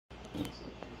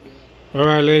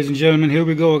Alright, ladies and gentlemen, here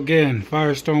we go again.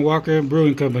 Firestone Walker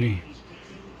Brewing Company.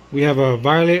 We have a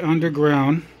Violet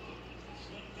Underground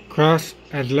Cross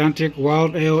Atlantic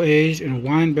Wild Ale aged in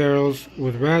wine barrels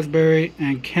with raspberry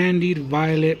and candied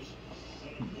violet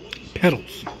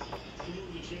petals.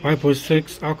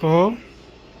 5.6 alcohol.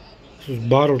 This was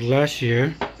bottled last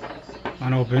year,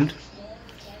 unopened.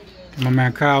 My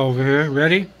man Kyle over here.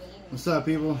 Ready? What's up,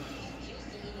 people?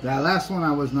 That last one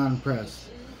I was not impressed.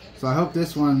 So I hope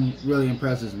this one really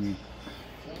impresses me,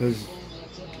 because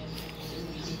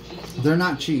they're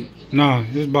not cheap. No,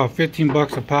 this is about 15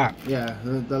 bucks a pop. Yeah,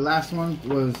 the last one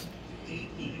was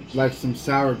like some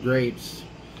sour grapes,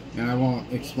 and I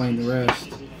won't explain the rest,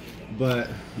 but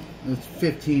it's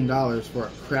 $15 for a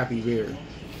crappy beer.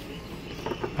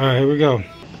 Alright, here we go.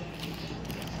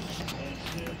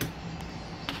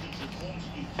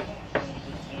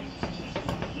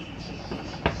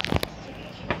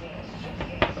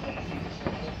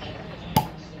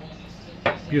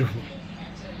 Beautiful.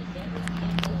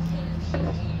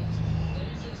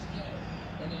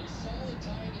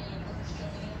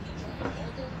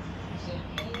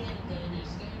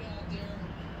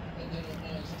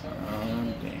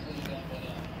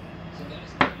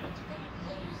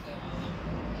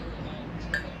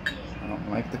 I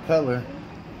don't like the color.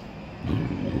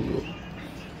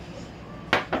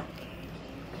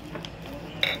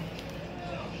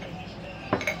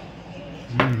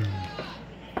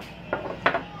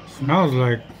 Smells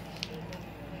like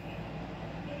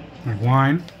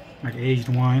wine, like aged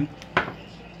wine.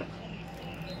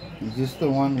 Is this the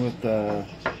one with the...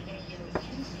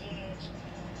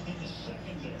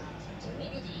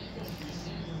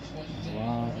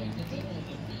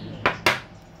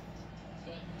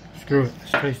 Screw it,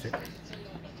 let's taste it.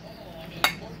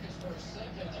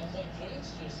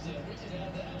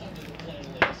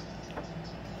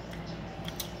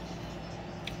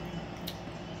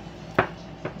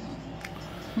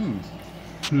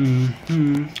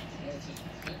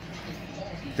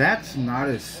 That's not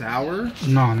as sour.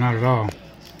 No, not at all.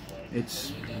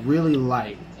 It's really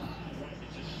light.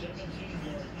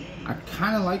 I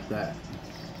kind of like that.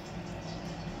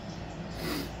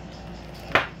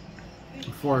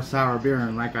 For a sour beer,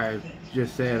 and like I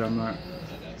just said, I'm not,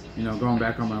 going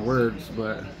back on my words,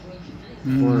 but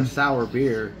for a sour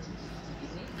beer,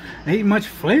 ain't much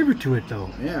flavor to it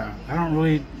though. Yeah, I don't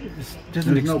really. It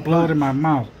doesn't explode in my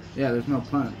mouth. Yeah, there's no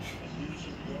punch.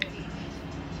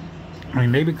 I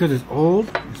mean, maybe because it's old.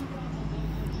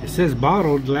 It says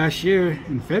bottled last year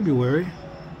in February.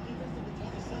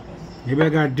 Maybe I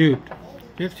got duped.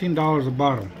 $15 a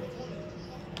bottle.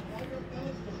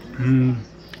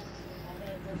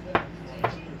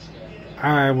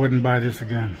 I wouldn't buy this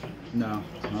again. No,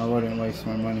 I wouldn't waste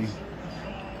my money.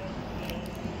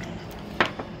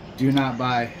 Do not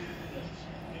buy.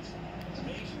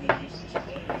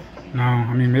 No,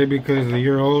 I mean, maybe because it's a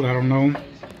year old, I don't know.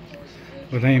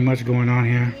 But there ain't much going on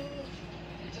here.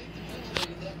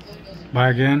 Buy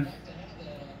again?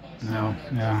 No,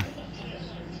 yeah.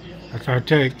 That's our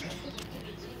take.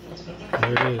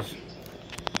 There it is.